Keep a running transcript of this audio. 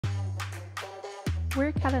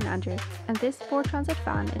We're Kat and Andrew, and this Ford Transit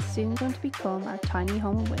van is soon going to become our tiny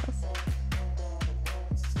home in Wales.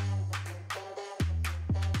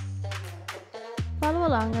 Follow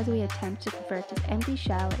along as we attempt to convert this empty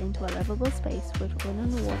shell into a livable space with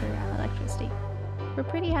running water and electricity. We're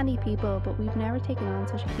pretty handy people, but we've never taken on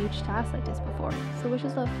such a huge task like this before, so wish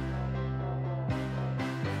us luck.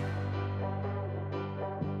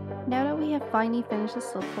 Now that we have finally finished the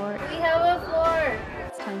subfloor, We have a floor!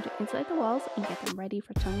 it's time to insulate the walls and get them ready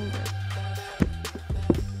for tongue and groove.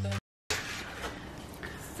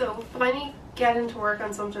 So finally getting to work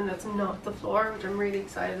on something that's not the floor, which I'm really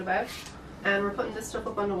excited about. And we're putting this stuff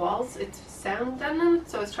up on the walls. It's sound deadening,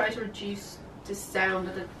 so it's trying to reduce the sound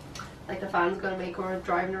that the fan's going to make when we're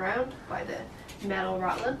driving around by the metal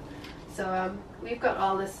rattling. So we've got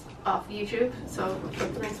all this off YouTube, so we'll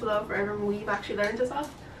put the links below for everyone we've actually learned this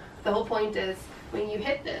off. The whole point is when you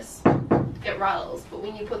hit this, it rattles, but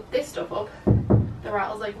when you put this stuff up, the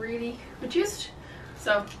rattle's like really reduced.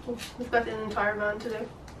 So we've got the entire van to do.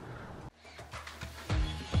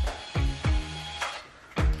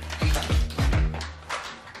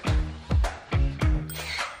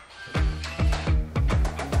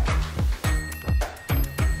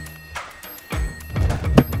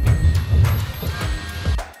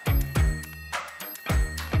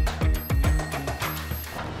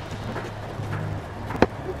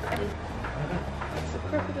 It's the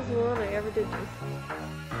crookedest one I ever did this.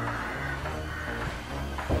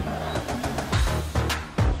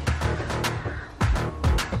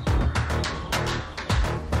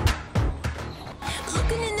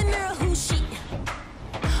 Looking in the mirror, who's she?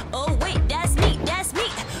 Oh wait, that's me,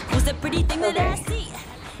 who's the pretty thing that I see?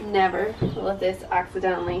 Never let this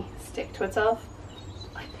accidentally stick to itself.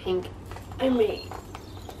 I think I may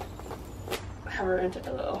have her into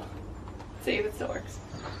a little, see if it still works.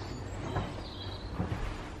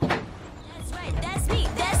 That's right, that's me,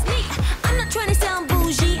 I'm not trying to sound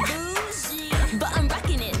bougie, but I'm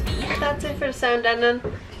rocking it. That's it for the sound deadening.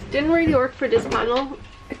 Didn't really work for this panel.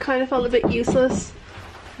 It kind of felt a bit useless.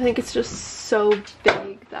 I think it's just so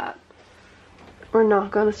big that we're not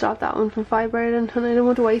going to stop that one from vibrating, and I don't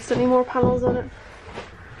want to waste any more panels on it.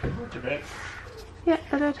 Yeah,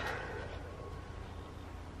 I did.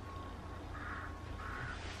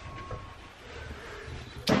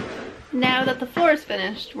 Now that the floor is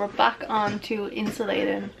finished, we're back on to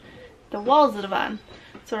insulating the walls of the van.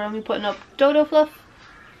 So we're going to be putting up dodo fluff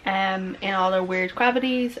in all their weird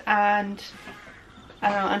cavities, and I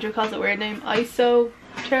don't know, Andrew calls it a weird name,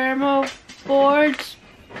 isothermo board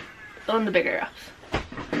on the bigger wraps.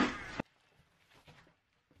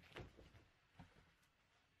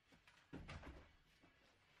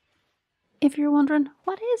 If you're wondering,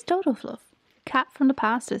 what is dodo fluff? Kat from the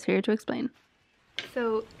past is here to explain.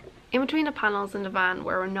 So in between the panels in the van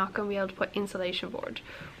where we're not going to be able to put insulation board,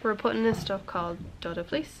 we're putting this stuff called dodo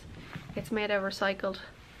fleece. It's made out of recycled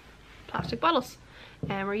plastic bottles,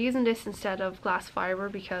 and we're using this instead of glass fibre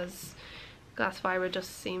because glass fibre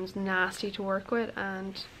just seems nasty to work with,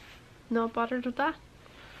 and not bothered with that.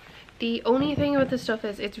 The only thing with this stuff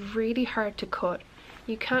is it's really hard to cut.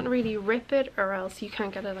 You can't really rip it, or else you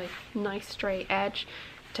can't get a like nice straight edge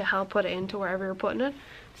to help put it into wherever you're putting it.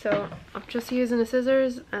 So I'm just using the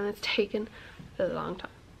scissors, and it's taken a long time.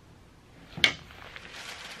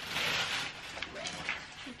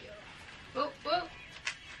 Whoa, whoa.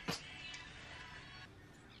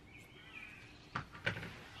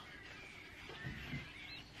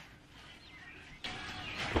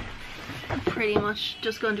 I'm pretty much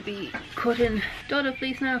just going to be cutting dodo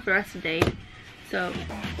fleece now for the rest of the day. So,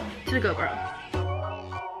 to the go, bro.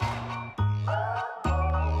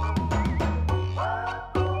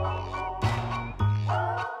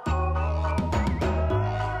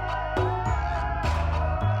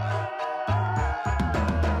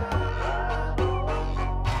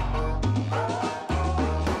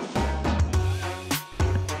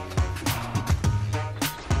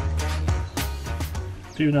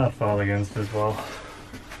 Do not fall against this wall.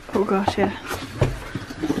 Oh gosh, yeah.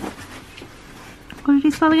 What did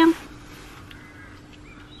he spell again?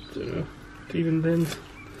 Demon pins.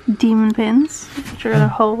 Demon pins, which are going to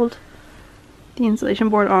hold the insulation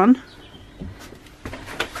board on.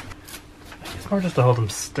 It's more just to hold them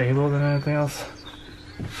stable than anything else.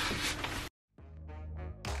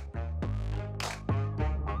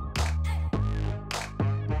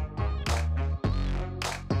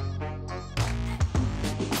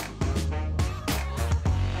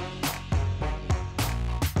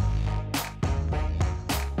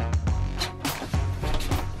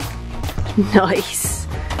 Nice.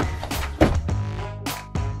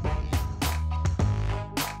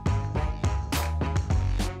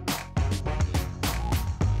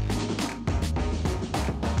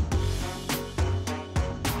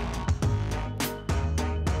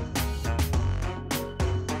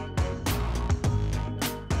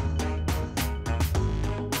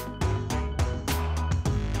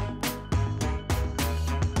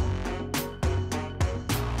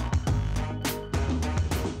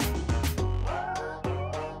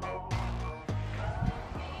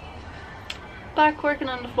 back working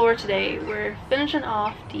on the floor today. We're finishing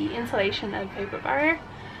off the insulation and vapor barrier,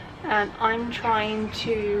 and I'm trying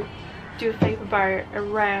to do a vapor barrier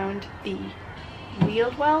around the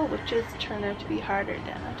wheeled well, which has turned out to be harder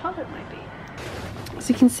than I thought it might be. As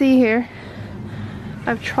you can see here,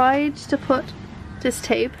 I've tried to put this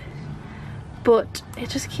tape, but it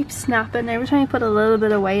just keeps snapping. Every time you put a little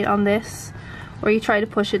bit of weight on this or you try to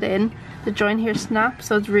push it in, the joint here snaps,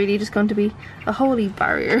 so it's really just going to be a holy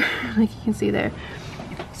barrier like you can see there.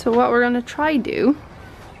 So what we're going to try do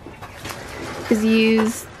is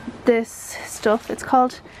use this stuff. It's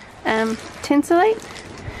called insulate.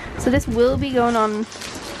 So this will be going on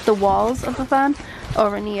the walls of the van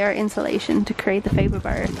over near insulation to create the vapor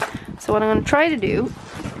barrier. So what I'm going to try to do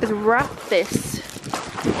is wrap this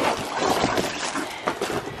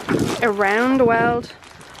around the weld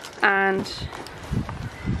and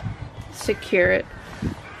secure it.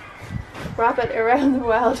 Wrap it around the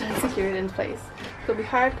weld and secure it in place. It'll be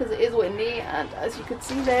hard because it is windy, and as you can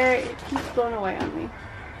see there, it keeps blowing away on me.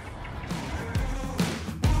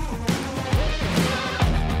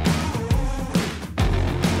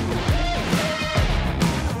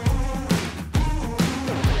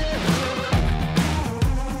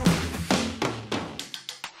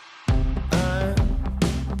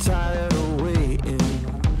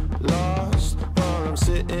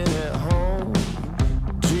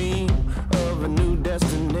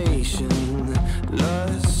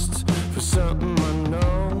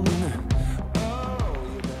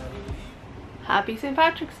 Happy St.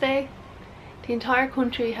 Patrick's Day! The entire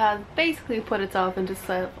country has basically put itself into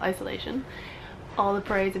self-isolation. All the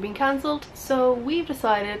parades have been cancelled, so we've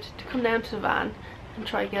decided to come down to the van and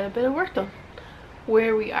try to get a bit of work done.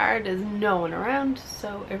 Where we are, there's no one around,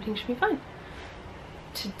 so everything should be fine.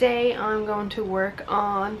 Today I'm going to work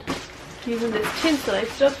on using this insulate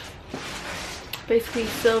stuff, basically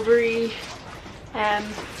silvery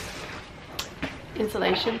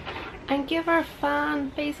insulation, and give our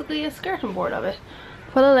fan basically a skirting board of it.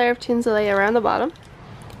 Put a layer of insulate around the bottom,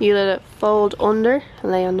 you let it fold under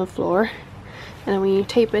and lay on the floor, and then when you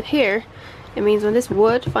tape it here, it means when this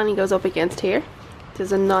wood finally goes up against here,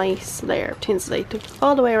 there's a nice layer of insulate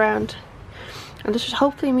all the way around. And this should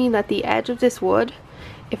hopefully mean that the edge of this wood,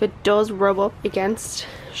 if it does rub up against,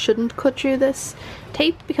 shouldn't cut through this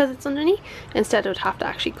tape because it's underneath. Instead it would have to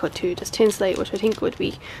actually cut through this insulate, which I think would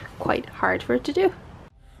be quite hard for it to do.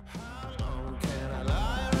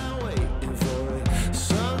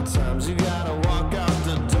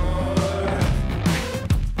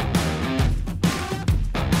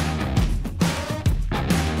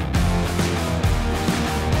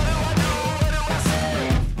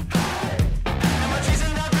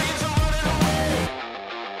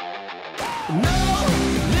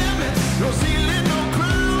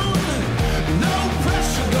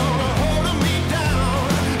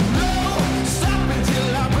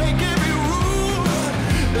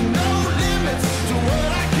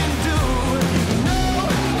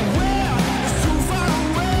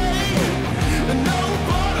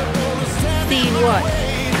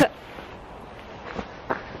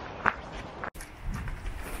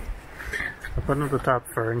 I'm putting up the top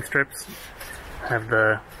furring strips, have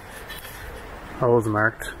the holes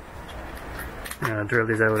marked. I'm going to drill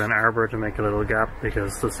these out with an arbor to make a little gap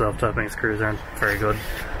because the self-tapping screws aren't very good.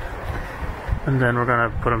 And then we're going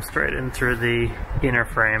to put them straight in through the inner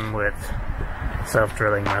frame with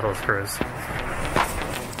self-drilling metal screws.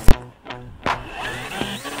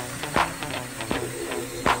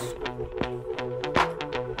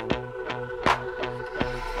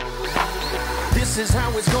 This is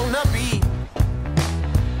how it's gonna be.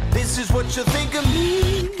 This is what you think of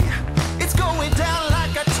me. It's going down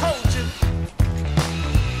like I told you.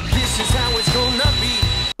 This is how it's gonna be.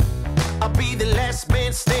 I'll be the last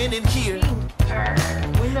man standing here.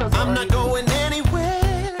 I'm not going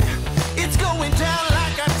anywhere. It's going down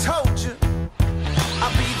like I told you.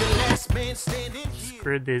 I'll be the last man standing here.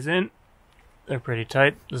 Screwed these in. They're pretty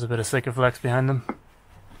tight. There's a bit of Sikaflex behind them.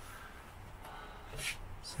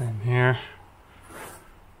 Same here.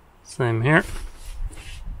 Same here.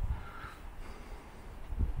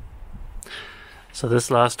 So this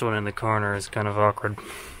last one in the corner is kind of awkward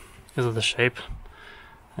because of the shape.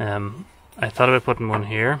 I thought about putting one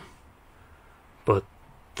here, but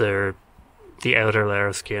the outer layer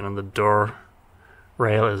of skin on the door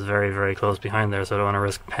rail is very, very close behind there, so I don't want to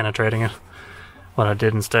risk penetrating it. What I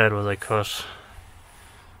did instead was I cut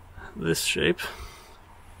this shape.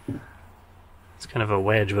 It's kind of a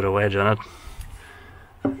wedge with a wedge on it.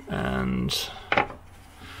 And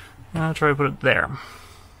I'll try to put it there.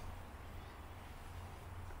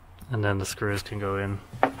 And then the screws can go in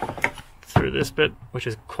through this bit, which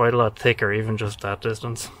is quite a lot thicker, even just that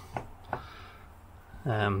distance.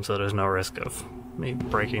 So there's no risk of me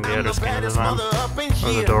breaking the outer skin of the van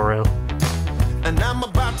or the door rail. And I'm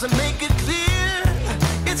about to make it clear,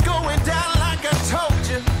 it's going down like I told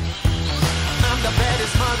you. I'm the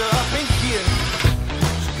baddest mother up in here.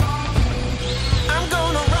 I'm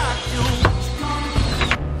gonna rock you.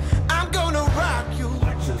 I'm gonna rock you.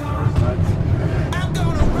 I'm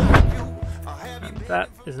gonna rock you. I'll have you. That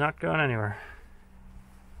is not going anywhere.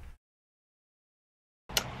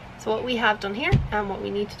 So what we have done here, and what we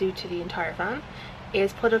need to do to the entire van,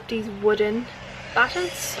 is put up these wooden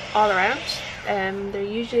battens all around. They're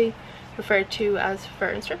usually referred to as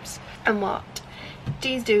curtain strips, and what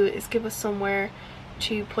these do is give us somewhere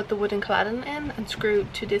to put the wooden cladding in and screw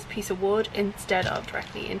to this piece of wood instead of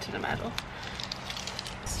directly into the metal.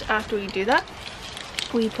 Just after we do that,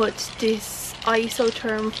 we put this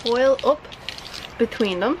isotherm foil up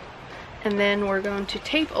between them, and then we're going to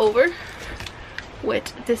tape over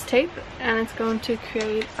with this tape, and it's going to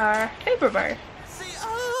create our vapour bar.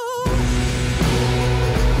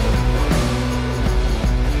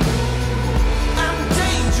 I'm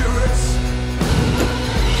dangerous.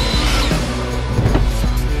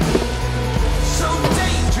 So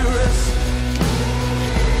dangerous.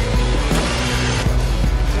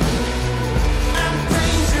 I'm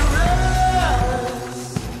dangerous.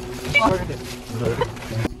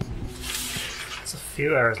 It's a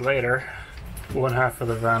few hours later. One half of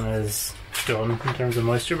the van is done in terms of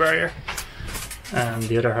moisture barrier, and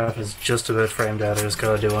the other half is just about framed out. I just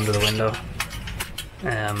gotta do under the window.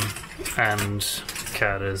 And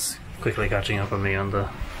Kat is quickly catching up on me on the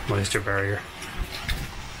moisture barrier.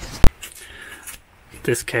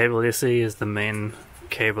 This cable you see is the main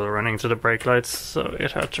cable running to the brake lights, so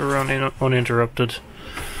it had to run uninterrupted.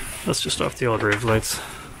 That's just off the old roof lights.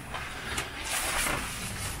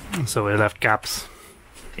 And so we left gaps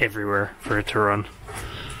everywhere for it to run.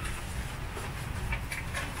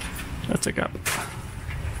 That's a gap.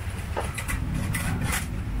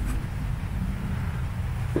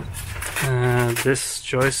 This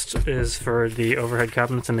joist is for the overhead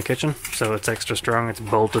cabinets in the kitchen, so it's extra strong. It's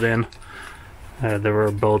bolted in. There were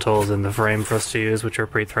bolt holes in the frame for us to use, which are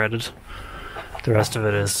pre-threaded. The rest of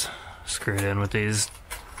it is screwed in with these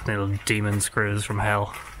little demon screws from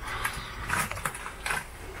hell.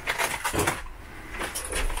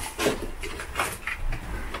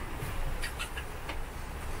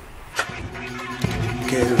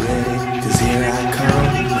 Get ready, 'cause here I come.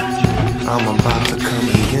 I'm about to come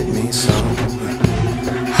and get me some.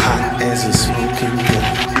 Hot as a smoking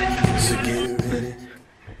gun. So get ready.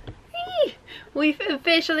 We've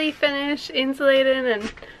officially finished insulating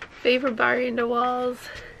and vapour barring the walls.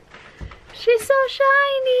 She's so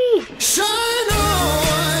shiny! Shine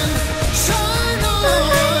on! Shine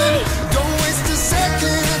on! Don't waste a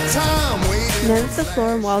second of time waiting. Now that the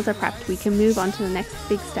floor and walls are prepped, we can move on to the next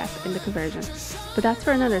big step in the conversion. But that's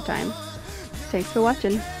for another time. Thanks for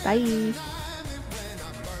watching. Bye!